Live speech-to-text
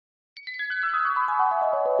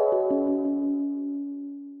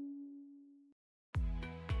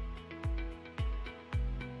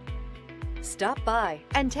Stop by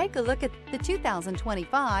and take a look at the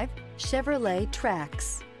 2025 Chevrolet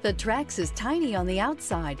Trax. The Trax is tiny on the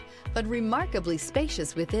outside, but remarkably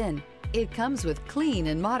spacious within. It comes with clean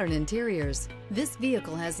and modern interiors. This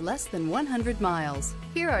vehicle has less than 100 miles.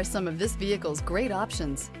 Here are some of this vehicle's great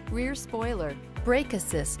options: rear spoiler, brake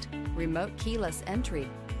assist, remote keyless entry,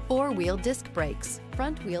 four-wheel disc brakes,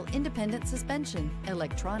 front-wheel independent suspension,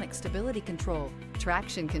 electronic stability control,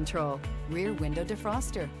 traction control, rear window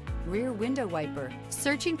defroster, rear window wiper.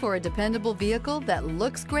 Searching for a dependable vehicle that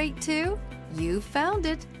looks great too? You found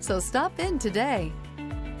it, so stop in today.